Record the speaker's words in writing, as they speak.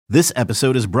This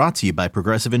episode is brought to you by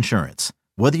Progressive Insurance.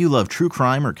 Whether you love true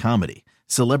crime or comedy,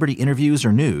 celebrity interviews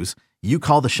or news, you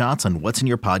call the shots on what's in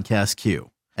your podcast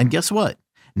queue. And guess what?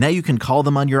 Now you can call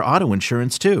them on your auto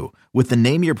insurance too with the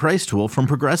Name Your Price tool from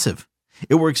Progressive.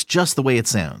 It works just the way it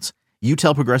sounds. You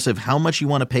tell Progressive how much you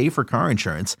want to pay for car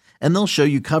insurance, and they'll show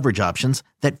you coverage options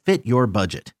that fit your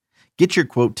budget. Get your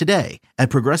quote today at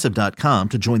Progressive.com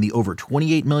to join the over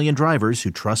 28 million drivers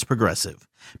who trust Progressive.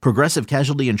 Progressive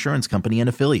Casualty Insurance Company and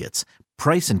Affiliates.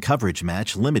 Price and coverage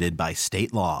match limited by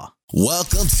state law.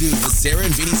 Welcome to the Sarah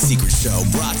and Vinny Secret Show,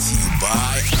 brought to you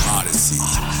by Odyssey.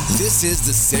 This is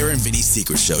the Sarah and Vinny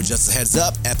Secret Show. Just a heads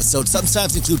up, episodes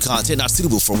sometimes include content not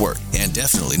suitable for work and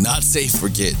definitely not safe for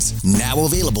kids. Now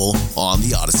available on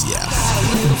the Odyssey app.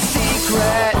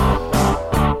 Secret,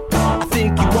 I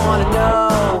think you want to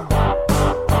know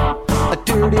a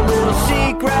dirty little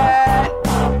secret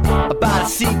about a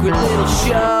secret little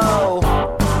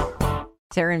show.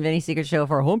 Sarah and Vinny Secret Show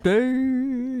for Hump Day,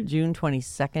 June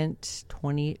 22nd,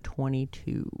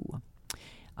 2022.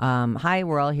 Hi,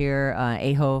 we're all here.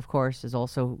 Aho, of course, is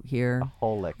also here.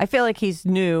 I feel like he's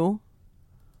new.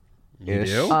 You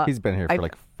do? He's been here for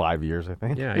like 5 years, I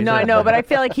think. Yeah, no, I know, but I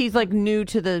feel like he's like new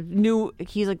to the new.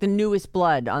 He's like the newest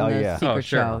blood on the Secret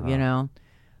Show. You know,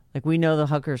 like we know the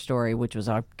hooker story, which was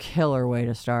a killer way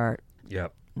to start.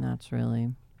 Yep. That's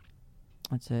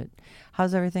it.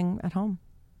 How's everything at home?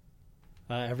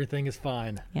 Everything is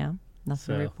fine. Yeah,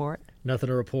 nothing to report. Nothing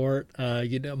to report.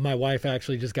 My wife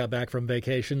actually just got back from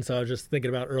vacation, so I was just thinking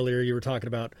about earlier. You were talking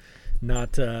about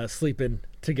not sleeping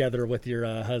together with your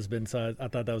husband, so I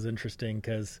thought that was interesting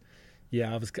because,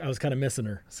 I was kind of missing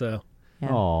her. So,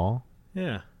 Aww.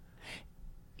 Yeah.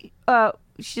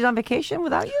 She's on vacation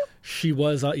without you? She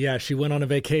was. She went on a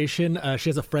vacation. She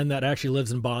has a friend that actually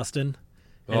lives in Boston,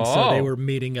 and so they were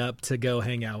meeting up to go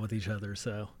hang out with each other.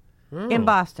 So. In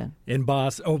Boston. In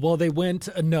Boston. Oh, well, they went.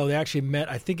 No, they actually met.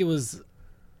 I think it was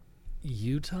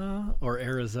Utah or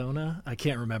Arizona. I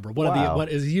can't remember. What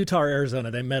is Utah or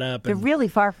Arizona? They met up. They're really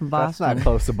far from Boston. That's not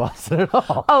close to Boston at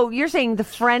all. Oh, you're saying the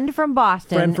friend from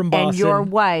Boston, and your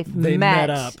wife they met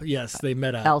up. Yes, they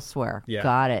met up elsewhere. Yeah.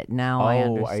 Got it. Now I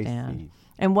understand. I see.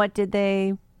 And what did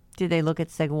they look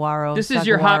at Saguaro? This is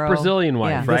your hot Brazilian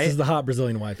wife, right? This is the hot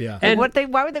Brazilian wife. Yeah. And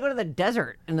why would they go to the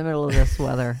desert in the middle of this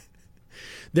weather?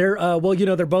 They're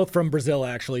they're both from Brazil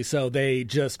actually, so they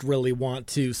just really want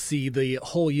to see the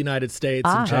whole United States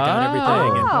and check out everything.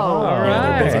 All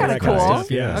right, that's kind of cool.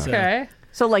 Yeah. Okay.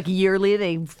 So like yearly,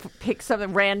 they pick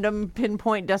some random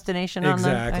pinpoint destination on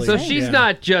them. Exactly. So she's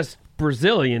not just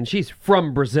Brazilian; she's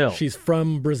from Brazil. She's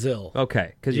from Brazil.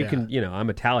 Okay, because you can, I'm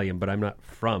Italian, but I'm not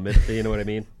from it. You know what I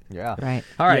mean? Yeah. Right.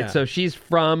 All right. Yeah. So she's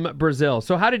from Brazil.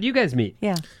 So how did you guys meet?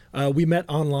 Yeah. We met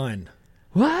online.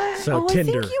 What? So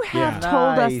Tinder. I think you have Yeah.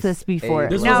 told us this before.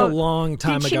 This now, was a long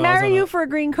time ago. Did she marry you for a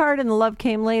green card and the love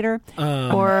came later?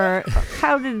 Or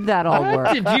how did that all work?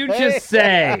 What did you just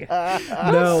say?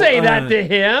 Don't say that to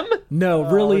him. No,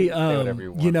 really,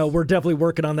 we're definitely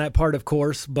working on that part, of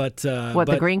course, but...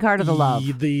 the green card or the love?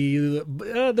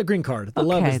 The green card. The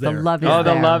love is there. The love is there.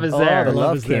 The love is there. The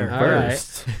love is came there.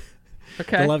 first. All right.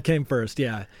 Okay. The love came first,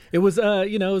 yeah. It was,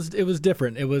 it was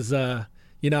different. It was...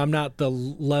 I'm not the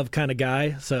love kind of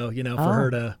guy, so, for her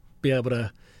to be able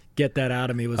to get that out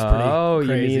of me was pretty crazy. Oh,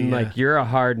 you mean like you're a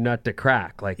hard nut to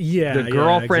crack. Like the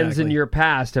girlfriends exactly. in your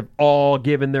past have all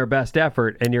given their best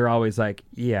effort, and you're always like,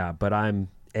 yeah, but I'm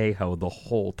a-ho the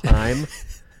whole time.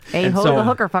 A-ho so the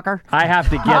hooker fucker. I have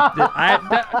to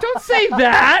get don't say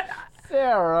that.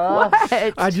 Sarah. What?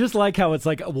 I just like how it's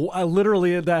like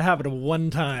literally that happened one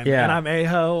time. Yeah. And I'm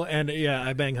a-ho, and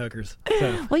I bang hookers.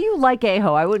 So. Well, you like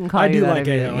a-ho. I wouldn't call you that. I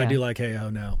do like a-ho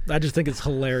now. I just think it's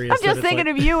hilarious. I'm just thinking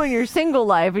of you in your single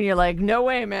life, and you're like, no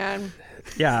way, man.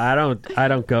 Yeah, I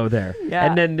don't go there. Yeah.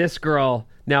 And then this girl.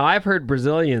 Now I've heard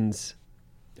Brazilians.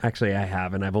 Actually, I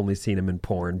haven't. I've only seen them in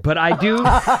porn, but I do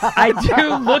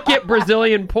look at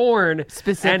Brazilian porn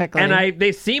specifically, and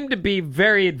they seem to be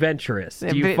very adventurous.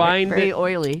 Do you find very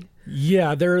oily?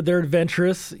 Yeah, they're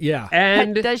adventurous. Yeah.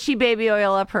 And does she baby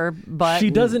oil up her butt?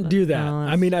 She doesn't do that.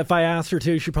 I mean, if I asked her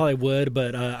to, she probably would.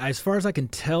 But as far as I can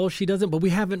tell, she doesn't. But we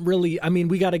haven't really. I mean,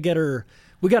 we got to get her.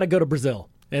 We got to go to Brazil.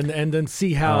 And then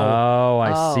see how. Oh,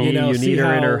 I see. You need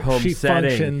her in her home she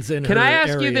setting. Functions in Can her I ask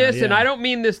area, you this? yeah. And I don't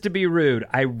mean this to be rude.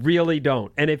 I really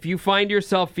don't. And if you find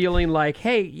yourself feeling like,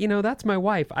 hey, that's my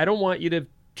wife. I don't want you to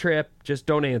trip. Just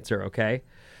don't answer, okay?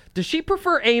 Does she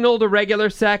prefer anal to regular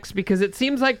sex? Because it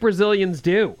seems like Brazilians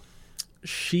do.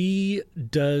 She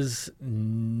does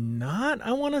not,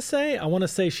 I want to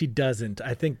say she doesn't.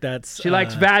 I think that's... She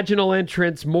likes vaginal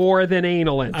entrance more than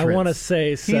anal entrance. I want to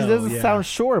say so. He doesn't sound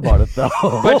sure about it, though.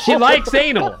 But she likes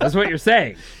anal, is what you're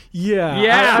saying. Yeah.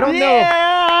 Yeah. I don't know.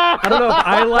 I don't know if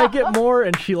I like it more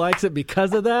and she likes it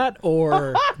because of that,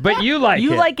 or... But you like it.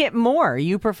 You like it more.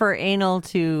 You prefer anal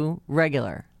to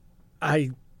regular. I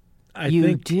You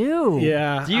think... do.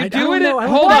 Yeah. Do you I do don't it? know. I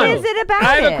don't Hold know. on. What is it about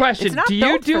I have it? a question. It's not Do you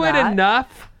built do for it that.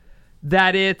 enough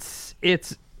that it's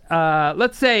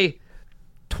let's say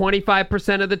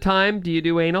 25% of the time? Do you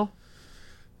do anal?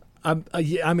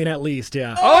 Yeah, I mean, at least,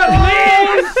 yeah. Oh,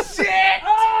 at least! Shit!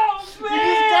 Oh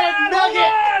man!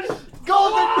 Nugget!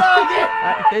 Golden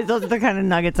nugget! Those are the kind of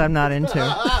nuggets I'm not into.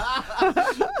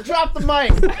 Drop the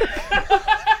mic.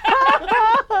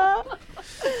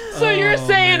 So you're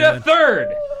saying a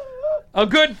third, a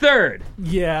good third.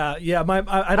 Yeah. I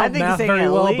I don't think math saying very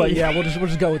at well, but least. yeah, we'll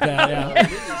just go with that. Yeah.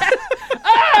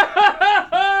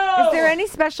 Is there any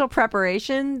special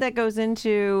preparation that goes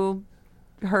into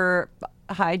her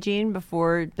hygiene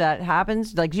before that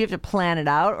happens? Like, do you have to plan it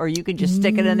out, or you can just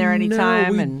stick it in there anytime?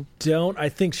 No, we and don't. I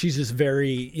think she's just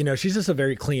she's just a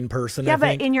very clean person. yeah, I but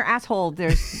think. in your asshole,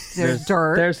 there's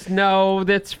dirt.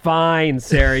 That's fine,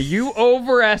 Sarah. You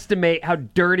overestimate how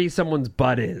dirty someone's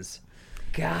butt is.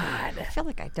 God, I feel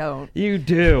like I don't. you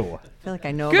do. I feel like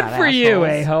I know. Good about for you,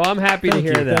 assholes. Aho. I'm happy to Thank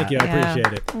hear you. that. Thank you. I Yeah.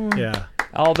 appreciate it. Yeah.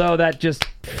 Although that just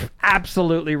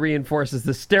absolutely reinforces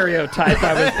the stereotype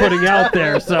I was putting out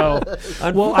there. So,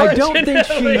 Well, I don't think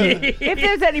she. If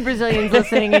there's any Brazilians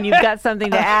listening and you've got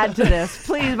something to add to this,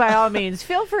 please, by all means,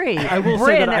 feel free. I will say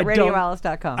Bryn that at I don't.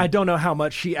 radioalice.com. I don't know how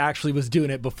much she actually was doing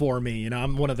it before me.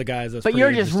 I'm one of the guys that's. But pretty you're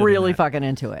just interested in really that. fucking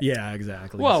into it. Yeah,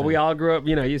 exactly. well, So, we all grew up.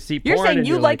 You see porn. You're saying and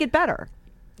you you're like it better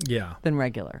Yeah. than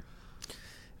regular.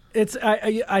 It's.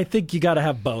 I think you got to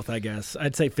have both. I guess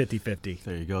I'd say 50-50.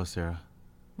 There you go, Sarah.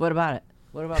 What about it?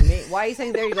 What about me? Why are you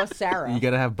saying there you go, Sarah? You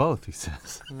gotta have both, he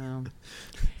says. Well,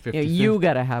 50, yeah, you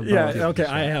gotta have both. Yeah. Okay.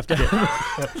 I have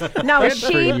to. Now, is Good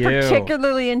she for you.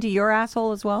 particularly into your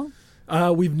asshole as well?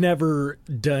 We've never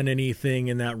done anything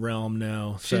in that realm.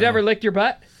 No. She so- never licked your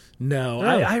butt? No, Oh.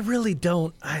 I really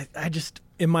don't. I just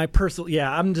in my personal.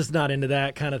 Yeah, I'm just not into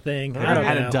that kind of thing. I don't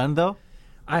had know. it done though.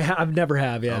 I've never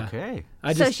have. Yeah. Okay.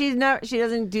 I So just. she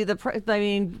doesn't do the. I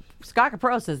mean, Scott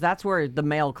Capro says that's where the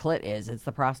male clit is. It's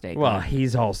the prostate. Well, gland.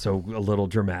 he's also a little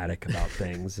dramatic about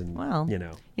things, and Well, you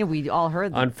know. Yeah, we all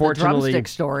heard the Unfortunately, drumstick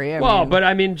story.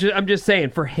 I mean, I'm just saying,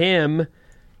 for him,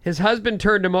 his husband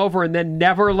turned him over and then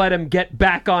never let him get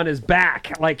back on his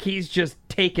back. Like he's just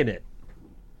taking it,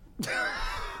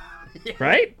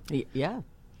 right? Yeah,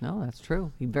 no, that's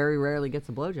true. He very rarely gets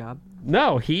a blowjob.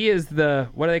 No, he is the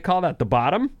what do they call that? The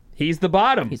bottom. He's the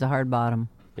bottom. He's a hard bottom.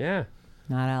 Yeah,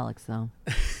 Not Alex though.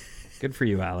 good for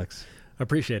you, Alex.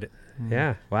 Appreciate it.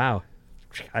 Yeah, wow.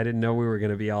 I didn't know we were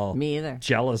going to be all Me either.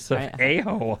 jealous of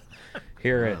Aho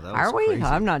here at. Are we?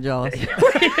 I'm not jealous.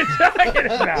 What are you talking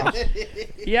about?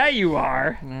 Yeah, you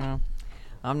are. No,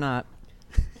 I'm not.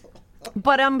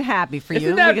 But I'm happy for you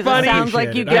Isn't that because funny? it sounds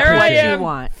like you Appreciate it. get There I what am you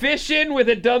want. fishing with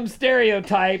a dumb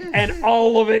stereotype, and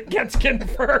all of it gets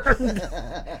confirmed.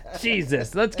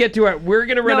 Jesus, let's get to it. We're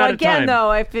gonna run No, out of time. again,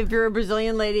 though, if you're a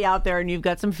Brazilian lady out there and you've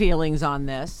got some feelings on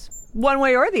this, one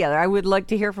way or the other, I would like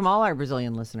to hear from all our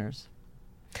Brazilian listeners.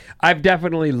 I've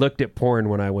definitely looked at porn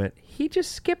when I went. He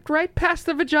just skipped right past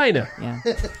the vagina. Yeah.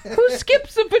 Who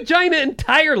skips the vagina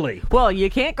entirely? Well, you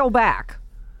can't go back.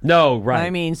 No, right. I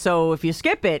mean, so if you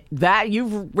skip it, that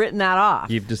you've written that off.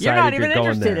 You've You're decided not you're even going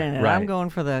interested there. in it. Right. I'm going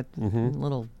for the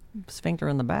little sphincter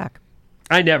in the back.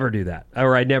 I never do that,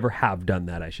 or I never have done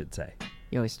that. I should say.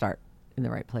 You always start in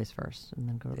the right place first, and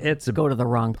then It's go to the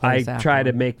wrong I place. try to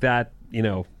afterward. make that.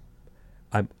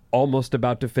 I'm almost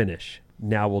about to finish.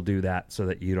 Now we'll do that so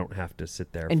that you don't have to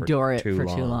sit there endure it too for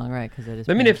long. too long, right? Because it is.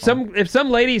 I mean, painful. if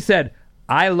some lady said,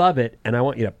 "I love it," and I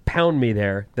want you to pound me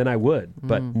there, then I would.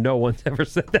 But no one's ever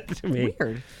said that to me.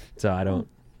 Weird. So I don't.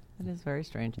 It is very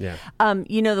strange. Yeah.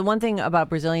 The one thing about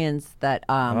Brazilians that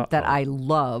that I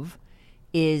love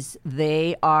is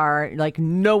they are like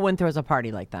no one throws a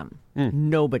party like them.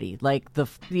 Nobody. Like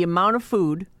the amount of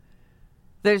food.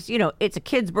 There's it's a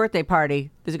kid's birthday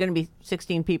party. There's going to be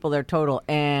 16 people there total,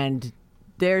 and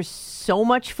there's so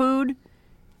much food.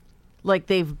 Like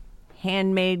they've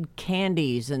handmade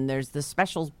candies, and there's the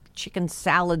special chicken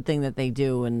salad thing that they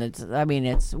do, and is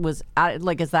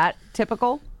that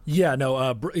typical? Yeah,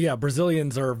 no,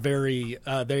 Brazilians are very.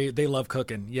 They love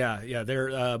cooking. Yeah.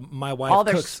 They're my wife. All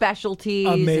their cooks specialties.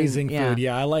 amazing food.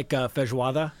 Yeah, I like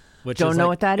feijoada. Which Don't is know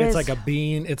like, what that it's is. like a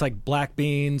bean. It's like black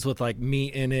beans with like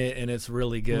meat in it, and it's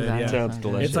really good. that Yeah, sounds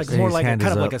delicious. It's like So more his like hand kind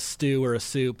is of up. like a stew or a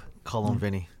soup. Call him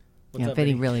Vinny. What's up,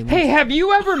 Vinny Vinny? really wants. Hey, have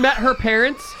you ever met her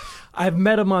parents? I've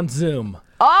met him on Zoom.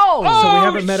 Oh! So we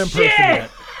haven't met in person yet.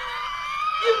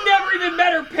 You've never even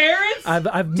met her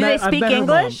parents? Do they speak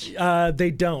English?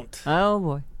 They don't. Oh,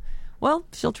 boy. Well,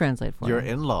 she'll translate for Your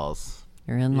you. in-laws.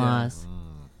 Your in-laws.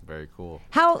 Very cool.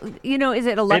 How, is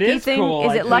it a lucky is thing? cool.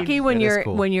 Is it lucky when It is your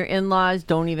cool. when your in-laws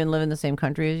don't even live in the same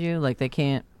country as you? Like they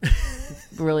can't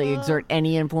really exert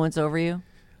any influence over you?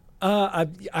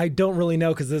 I don't really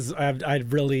know because I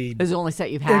really This is the only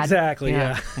set you've had? Exactly,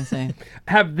 yeah. I see.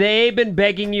 Have they been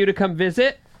begging you to come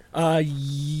visit?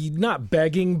 not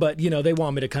begging, but they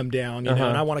want me to come down, and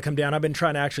I want to come down. I've been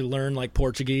trying to actually learn like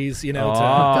Portuguese, Oh, Good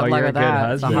luck you're a with good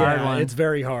that. It's a husband. hard yeah, one. it's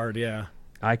very hard. Yeah.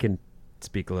 I can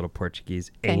speak a little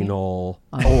Portuguese. Can you? Anal,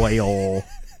 oil,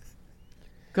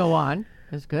 Go on.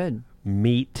 It's good.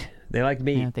 meat. They like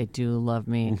meat. Yeah, they do love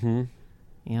meat. Mm-hmm.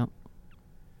 Yep.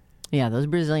 Yeah, those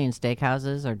Brazilian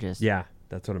steakhouses are just, Yeah,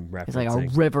 that's what I'm referencing. it's like a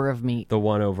river of meat. The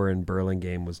one over in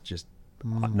Burlingame was just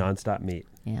nonstop meat.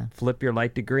 Yeah. Flip your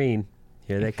light to green.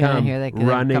 Here they Kinda come. here they come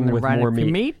running with running more for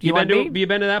meat. meat? You You want meat?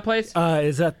 been to that place?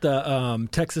 Is that the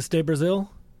Texas de Brazil,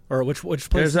 or which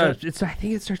place? Is that? I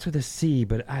think it starts with a C,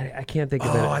 but I can't think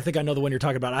of it. Oh, I think I know the one you're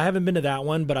talking about. I haven't been to that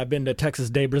one, but I've been to Texas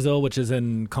de Brazil, which is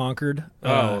in Concord.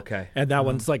 Oh, okay. And that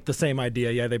one's like the same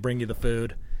idea. Yeah, they bring you the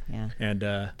food, Yeah. and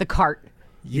The cart.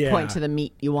 You yeah, point to the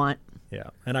meat you want.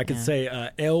 yeah, and I could say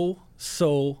El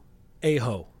So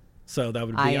Aho, so that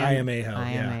would be I am Aho.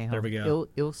 Yeah, there we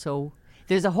go. So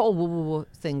there's a whole woo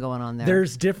thing going on there.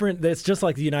 There's different. It's just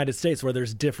like the United States, where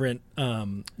there's different.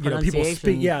 People speak.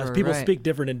 Pronunciations Yeah, or- people right. speak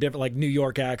different in different, like New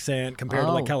York accent compared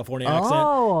to like Oh. California accent.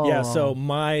 Oh. Yeah. So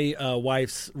my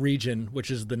wife's region,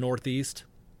 which is the Northeast,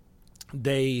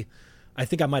 I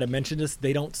think I might have mentioned this.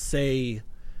 They don't say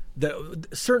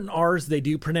certain R's they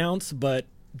do pronounce, but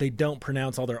they don't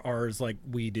pronounce all their R's like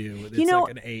we do. It's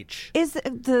like an H. Is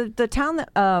the town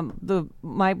that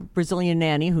my Brazilian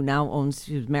nanny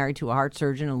who's married to a heart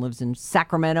surgeon and lives in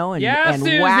Sacramento and, Yeah, and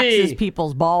Susie! waxes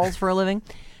people's balls for a living,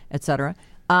 etc.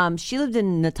 She lived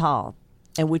in Natal,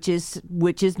 and which is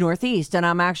Northeast, and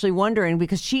I'm actually wondering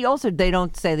because they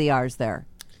don't say the R's there.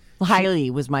 Hailey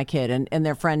was my kid, and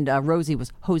their friend Rosie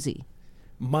was Hosey.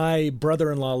 My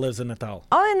brother-in-law lives in Natal.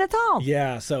 Oh, in Natal.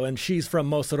 Yeah. So and she's from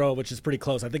Mossoró, which is pretty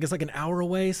close. I think it's like an hour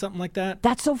away, something like that.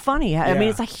 That's so funny. I mean, Yeah.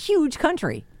 it's a huge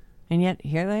country, and yet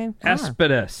here they are.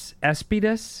 Espidus,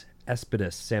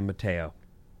 San Mateo.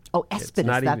 Oh, It's Espidus,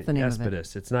 not that's even the name of it.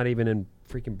 Espidus. It's not even in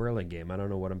freaking Burlingame. I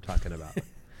don't know what I'm talking about.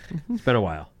 It's been a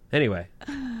while. Anyway.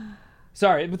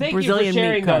 Sorry, but thank Brazilian you for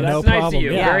sharing, meat though. cart. That's No nice problem. of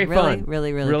you. Yeah, Very really, fun.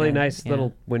 really Really good. nice Yeah.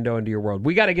 little window into your world.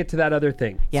 We got to get to that other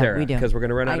thing, Yeah, Sarah, we do. because we're going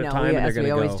to run out I know, of time and they're as going we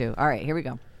to always go. do. All right, here we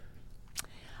go.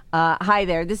 Hi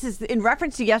there. This is in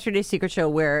reference to yesterday's Secret Show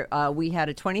where we had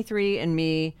a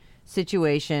 23andMe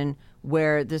situation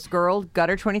where this girl got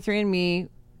her 23andMe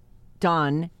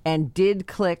done and did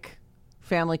click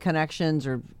Family Connections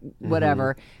or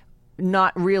whatever,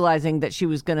 not realizing that she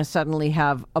was going to suddenly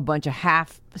have a bunch of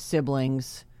half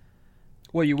siblings.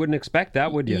 Well, you wouldn't expect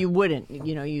that, would you? You wouldn't.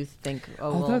 You think,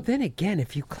 oh, Although well. then again,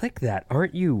 if you click that,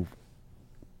 aren't you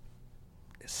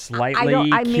slightly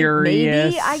maybe,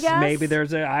 curious? I guess. Maybe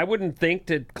I wouldn't think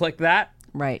to click that.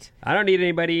 Right. I don't need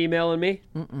anybody emailing me.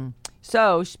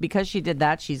 So, because she did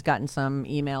that, she's gotten some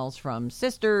emails from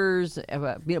sisters,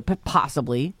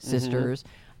 possibly sisters,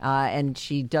 and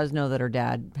she does know that her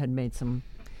dad had made some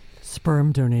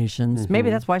sperm donations. Maybe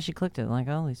that's why she clicked it. Like,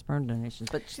 oh, these sperm donations.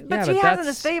 But she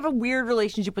hasn't. They have a weird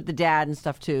relationship with the dad and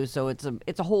stuff too. So it's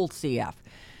a whole CF.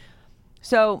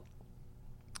 So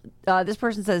this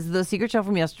person says the Secret Show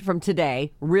from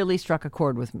today really struck a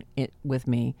chord with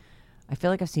me. I feel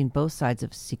like I've seen both sides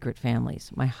of secret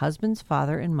families. My husband's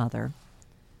father and mother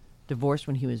divorced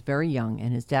when he was very young,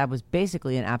 and his dad was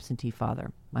basically an absentee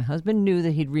father. My husband knew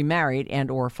that he'd remarried and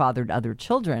or fathered other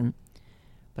children,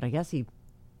 but I guess he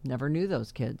never knew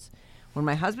those kids. When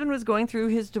my husband was going through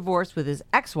his divorce with his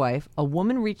ex-wife, a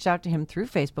woman reached out to him through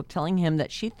Facebook telling him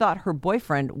that she thought her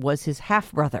boyfriend was his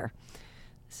half-brother.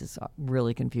 This is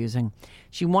really confusing.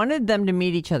 She wanted them to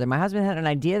meet each other. My husband had an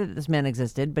idea that this man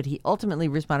existed, but he ultimately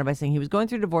responded by saying he was going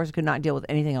through divorce and could not deal with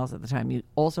anything else at the time. He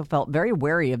also felt very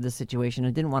wary of the situation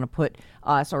and didn't want to put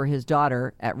us or his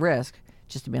daughter at risk,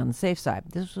 just to be on the safe side.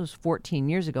 This was 14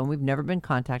 years ago, and we've never been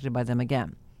contacted by them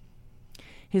again.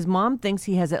 His mom thinks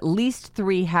he has at least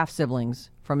 3 half-siblings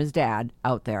from his dad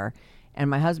out there, and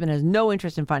my husband has no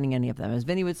interest in finding any of them. As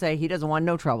Vinny would say, he doesn't want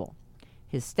no trouble.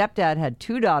 His stepdad had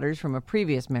 2 daughters from a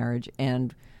previous marriage,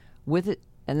 and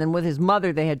then with his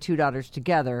mother, they had 2 daughters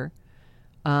together.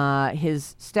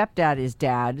 His stepdad is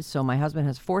dad, so my husband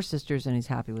has 4 sisters, and he's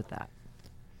happy with that.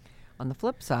 on the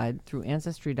flip side, through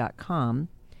Ancestry.com,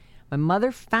 my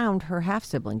mother found her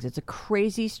half-siblings. It's a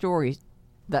crazy story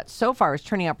that so far is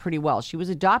turning out pretty well. She was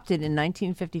adopted in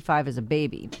 1955 as a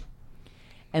baby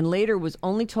and later was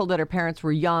only told that her parents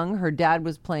were young. Her dad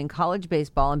was playing college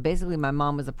baseball, and basically my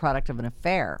mom was a product of an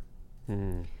affair.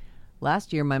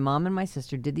 Last year, my mom and my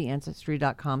sister did the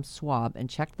Ancestry.com swab and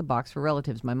checked the box for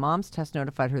relatives. My mom's test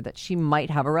notified her that she might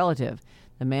have a relative.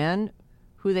 The man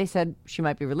who they said she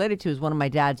might be related to is one of my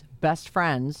dad's best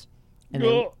friends, and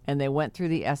they went through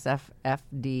the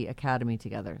SFFD Academy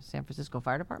together, San Francisco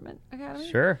Fire Department Academy.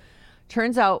 Sure.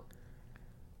 Turns out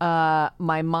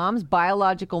my mom's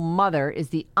biological mother is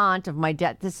the aunt of my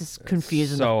dad. This is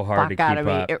confusing so the hard fuck to out keep of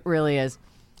me. up. It really is.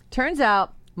 Turns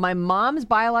out my mom's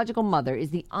biological mother is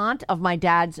the aunt of my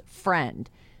dad's friend.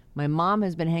 My mom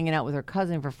has been hanging out with her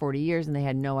cousin for 40 years, and they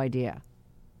had no idea.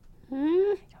 I don't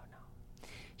know.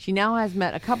 She now has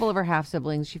met a couple of her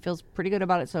half-siblings. She feels pretty good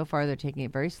about it so far. They're taking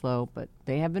it very slow, but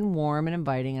they have been warm and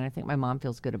inviting, and I think my mom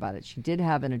feels good about it. She did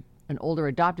have an older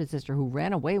adopted sister who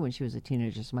ran away when she was a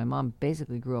teenager, so my mom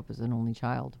basically grew up as an only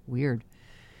child. Weird.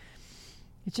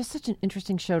 It's just such an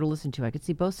interesting show to listen to. I could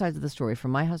see both sides of the story from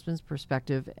my husband's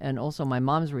perspective and also my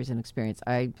mom's recent experience.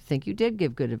 I think you did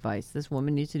give good advice. This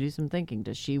woman needs to do some thinking.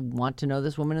 Does she want to know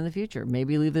this woman in the future?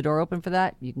 Maybe leave the door open for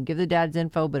that. You can give the dad's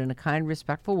info, but in a kind,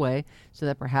 respectful way, so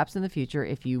that perhaps in the future,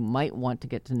 if you might want to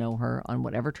get to know her on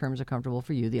whatever terms are comfortable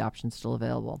for you, the option's still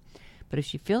available. But if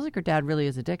she feels like her dad really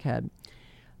is a dickhead,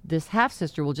 this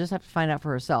half-sister will just have to find out for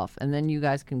herself, and then you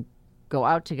guys can go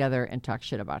out together and talk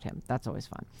shit about him. That's always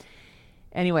fun.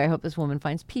 Anyway, I hope this woman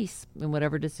finds peace in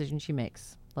whatever decision she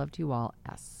makes. Love to you all,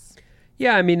 S.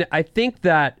 Yeah, I mean, I think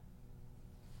that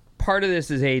part of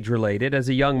this is age-related. As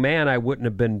a young man, I wouldn't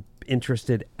have been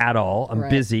interested at all. I'm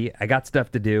busy. I got stuff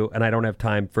to do, and I don't have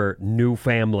time for new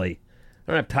family.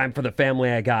 I don't have time for the family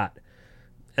I got.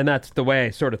 And that's the way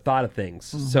I sort of thought of things.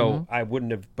 So I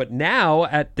wouldn't have. But now,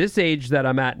 at this age that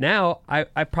I'm at now,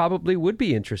 I probably would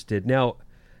be interested. Now,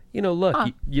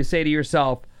 look, you say to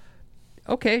yourself,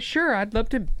 okay, sure, I'd love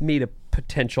to meet a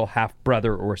potential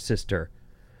half-brother or sister.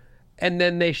 And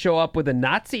then they show up with a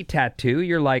Nazi tattoo.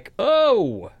 You're like,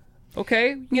 oh,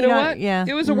 okay, you know what? Yeah.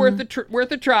 It was worth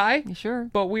a try. Sure.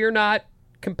 But we are not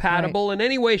compatible in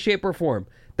any way, shape, or form.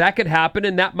 That could happen,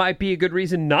 and that might be a good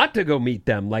reason not to go meet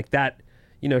them. Like that,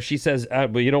 she says,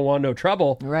 well, you don't want no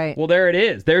trouble. Right. Well, there it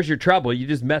is. There's your trouble. You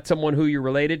just met someone who you're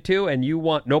related to, and you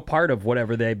want no part of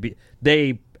whatever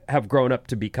they have grown up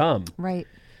to become. Right.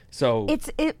 So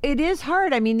it is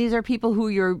hard. I mean, these are people who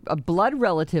you're a blood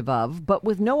relative of, but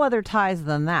with no other ties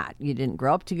than that. You didn't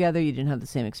grow up together. You didn't have the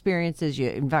same experiences.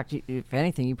 In fact, if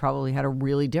anything, you probably had a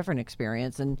really different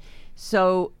experience. And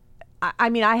so, I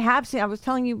mean, I was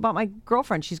telling you about my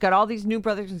girlfriend. She's got all these new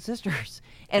brothers and sisters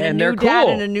and a new dad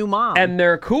and a new mom. And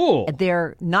they're cool.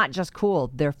 They're not just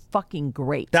cool. They're fucking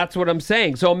great. That's what I'm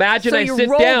saying. So imagine I sit down. So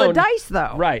you roll the dice,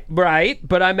 though. Right.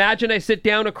 But I imagine I sit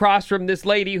down across from this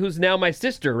lady who's now my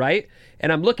sister, right?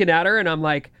 And I'm looking at her and I'm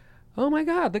like, oh my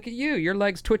God, look at you. Your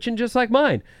leg's twitching just like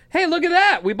mine. Hey, look at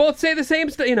that. We both say the same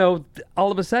stuff.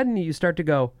 All of a sudden you start to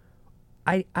go,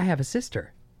 I have a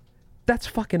sister. That's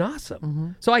fucking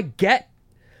awesome. So I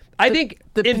think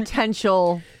the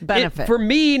potential benefit. For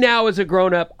me now as a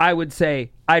grown-up, I would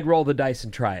say I'd roll the dice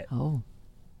and try it. Oh.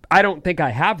 I don't think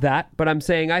I have that, but I'm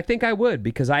saying I think I would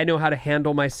because I know how to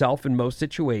handle myself in most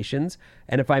situations.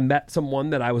 And if I met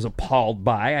someone that I was appalled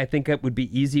by, I think it would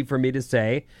be easy for me to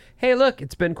say, hey, look,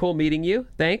 it's been cool meeting you.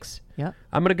 Thanks. Yep.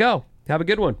 I'm going to go. Have a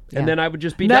good one. Yeah. And then I would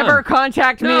just be Never done.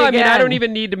 contact me again. No, I mean, I don't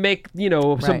even need to make,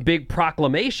 some big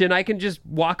proclamation. I can just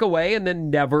walk away and then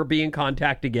never be in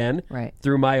contact again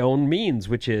through my own means,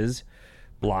 which is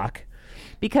block.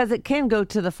 Because it can go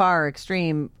to the far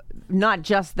extreme, not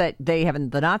just that they have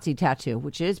the Nazi tattoo,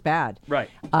 which is bad. Right.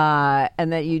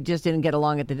 And that you just didn't get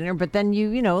along at the dinner, but then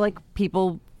like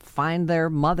people find their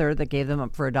mother that gave them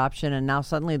up for adoption, and now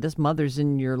suddenly this mother's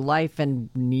in your life and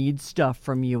needs stuff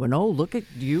from you, and look at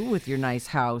you with your nice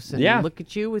house, and look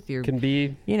at you with your can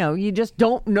be you just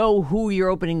don't know who you're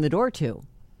opening the door to,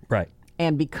 right?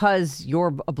 And because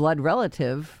you're a blood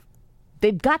relative,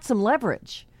 they've got some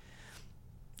leverage.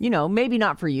 Maybe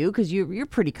not for you because you're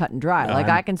pretty cut and dry.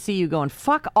 I can see you going,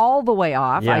 fuck all the way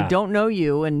off. Yeah. I don't know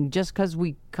you. And just because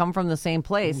we come from the same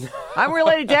place, I'm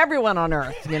related to everyone on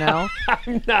earth,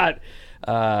 I'm not.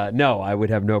 No, I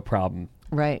would have no problem.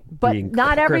 Right. But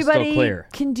not everybody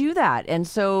can do that. And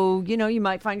so, you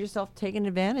might find yourself taken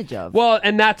advantage of. Well,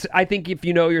 and that's, I think if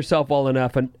you know yourself well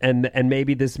enough, and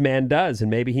maybe this man does, and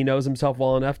maybe he knows himself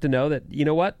well enough to know that,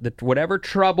 that whatever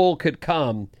trouble could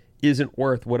come isn't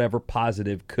worth whatever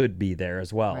positive could be there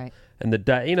as well. Right. And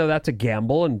that's a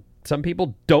gamble, and some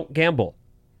people don't gamble.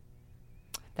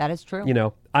 That is true. You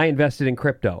know, I invested in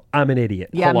crypto. I'm an idiot.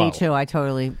 Yeah, Hello. me too. I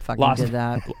totally fucking Lost did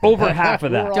that. over half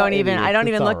of that. I don't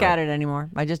even look right. at it anymore.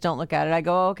 I just don't look at it. I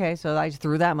go, okay, so I just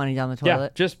threw that money down the Yeah,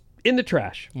 toilet. just in the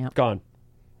trash. Yep. Gone.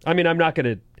 I mean, I'm not going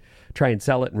to try and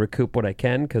sell it and recoup what I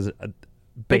can because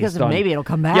maybe it'll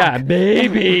come back. Yeah,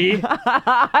 maybe.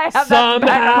 I have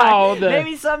Somehow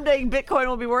maybe someday Bitcoin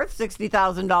will be worth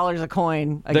 $60,000 a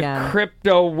coin again. the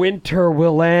crypto winter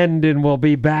will end and we'll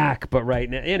be back. But right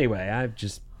now, anyway, I'm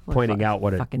just pointing out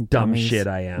what a fucking dumb dummies. shit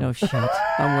I am. No shit.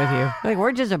 I'm with you. Like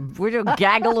we're just a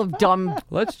gaggle of dumb.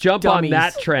 Let's jump dummies. on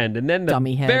that trend. And then the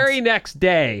Dummy heads. very next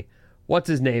day, what's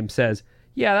his name says,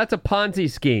 yeah, that's a Ponzi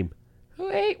scheme.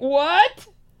 Wait, what?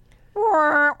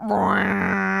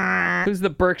 Who's the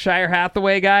Berkshire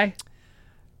Hathaway guy?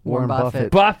 Warren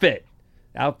Buffett. Buffett.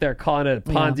 Out there calling it a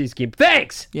Ponzi scheme.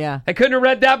 Thanks. Yeah. I couldn't have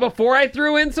read that before I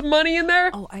threw in some money in there.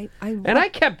 Oh, and I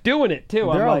kept doing it too. There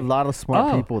I'm are like, a lot of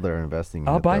smart oh, people that are investing in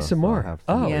I'll it, buy though, some so I more. have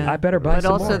Oh, to- I better buy But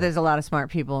some also, more. there's a lot of smart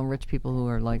people and rich people who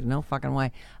are like, no fucking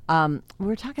way. We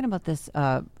were talking about this.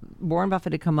 Warren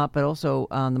Buffett had come up, but also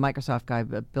the Microsoft guy,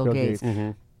 Bill Gates.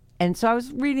 Mm-hmm. And so I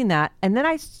was reading that, and then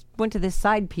I went to this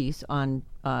side piece on,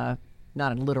 not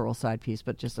a literal side piece,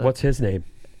 but just a, What's his name?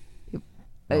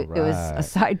 it was a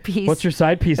side piece. What's your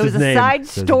side piece's It was a name? side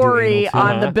Says do story anal too.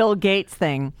 on the Bill Gates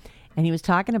thing. And he was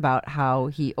talking about how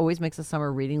he always makes a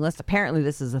summer reading list. Apparently,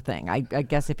 this is a thing. I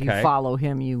guess if you Okay. follow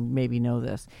him, you maybe know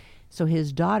this. So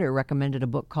his daughter recommended a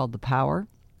book called The Power,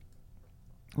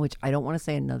 which I don't want to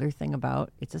say another thing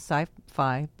about. It's a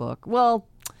sci-fi book. Well,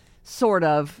 sort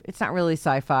of. It's not really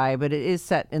sci-fi, but it is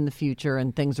set in the future,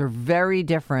 and things are very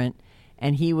different.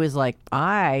 And he was like,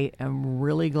 I am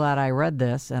really glad I read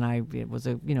this. And it was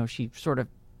she sort of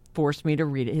forced me to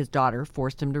read it. His daughter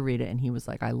forced him to read it. And he was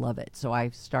like, I love it. So I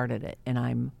started it. And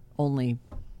I'm only,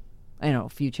 a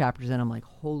few chapters in. I'm like,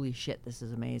 holy shit, this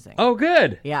is amazing. Oh,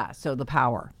 good. Yeah. So The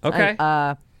Power. Okay.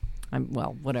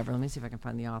 Whatever. Let me see if I can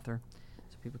find the author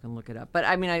so people can look it up. But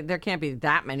I mean, there can't be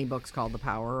that many books called The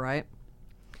Power, right?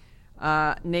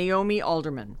 Naomi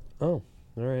Alderman. Oh,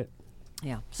 all right.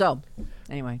 Yeah. So,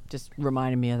 anyway, just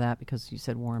reminded me of that because you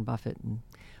said Warren Buffett, and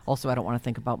also I don't want to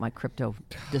think about my crypto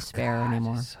despair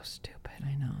anymore. It's so stupid.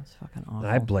 I know, it's fucking awful.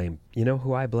 I blame. You know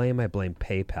who I blame? I blame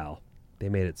PayPal. They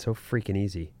made it so freaking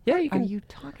easy. Yeah, you What can. are you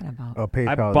talking about? Oh, PayPal.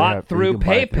 I they bought have- through you can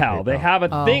buy it PayPal. They have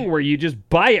a thing where you just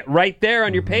buy it right there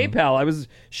on your PayPal. I was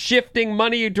shifting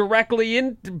money directly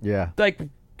into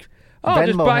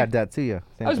just Venmo buy. had that too, yeah.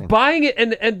 Same I was thing. buying it,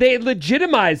 and they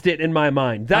legitimized it in my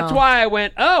mind. That's why I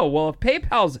went, oh, well, if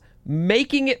PayPal's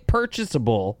making it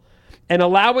purchasable and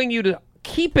allowing you to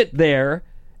keep it there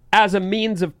as a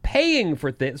means of paying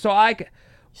for things. So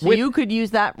you could use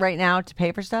that right now to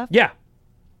pay for stuff? Yeah.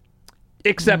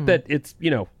 Except that it's,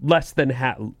 less than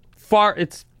half.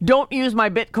 Don't use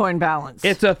my Bitcoin balance.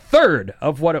 It's a third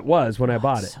of what it was when I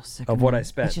bought it, so sickening. of what I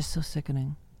spent. It's just so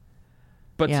sickening.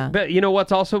 But you know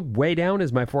what's also way down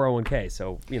is my 401k.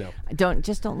 So,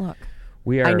 Don't look.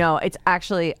 I know. It's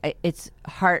actually, it's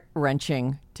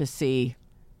heart-wrenching to see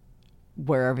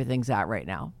where everything's at right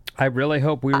now. I really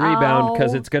hope we rebound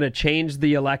because it's going to change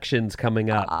the elections coming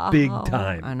up big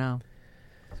time. I know.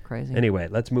 It's crazy. Anyway,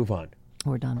 let's move on.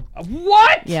 We're done.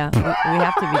 What? Yeah, we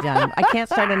have to be done. I can't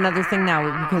start another thing now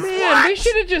because... Man, we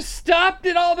should have just stopped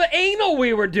at all the anal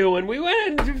we were doing. We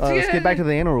went and... Let's get back to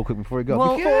the anal real quick before we go.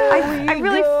 Well, I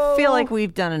really feel like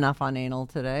we've done enough on anal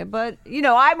today, but,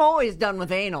 I'm always done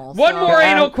with anal. One so- more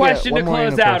anal question one to more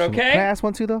close anal out, question. okay? Can I ask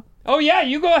one too, though? Oh, yeah,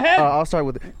 you go ahead. I'll start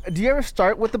with it. Do you ever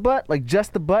start with the butt? Like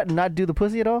just the butt and not do the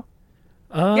pussy at all?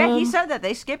 Yeah, he said that.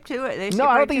 They skipped to it. No,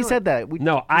 I don't think he said that.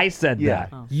 No, I said Yeah.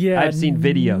 that. Yeah, I've seen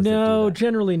videos that No, do that.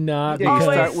 generally not. Yeah, you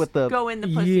because- start with the. Go in the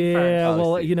pussy yeah, first.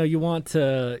 well, Obviously. you want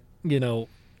to, I You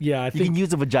think can use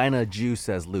the vagina juice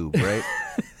as lube, right?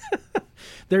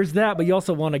 there's that, but you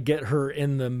also want to get her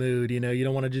in the mood. You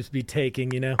don't want to just be taking.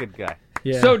 Good guy.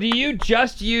 Yeah. So do you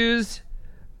just use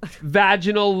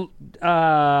vaginal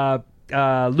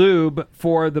lube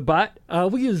for the butt?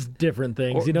 we use different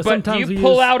things. But Sometimes do you we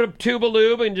pull use, out a tube of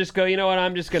lube and just go, you know what,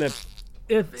 I'm just going to...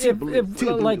 if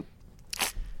like,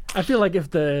 I feel like if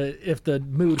the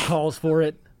mood calls for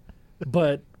it,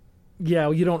 but yeah,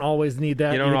 you don't always need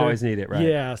that. You don't either. always need it, right?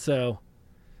 Yeah. So.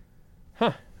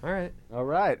 Huh. All right. All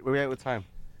right. Where are we at with time?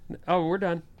 Oh, we're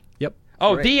done. Yep.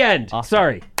 Oh, Great. the end. Awesome.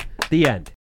 Sorry. The end.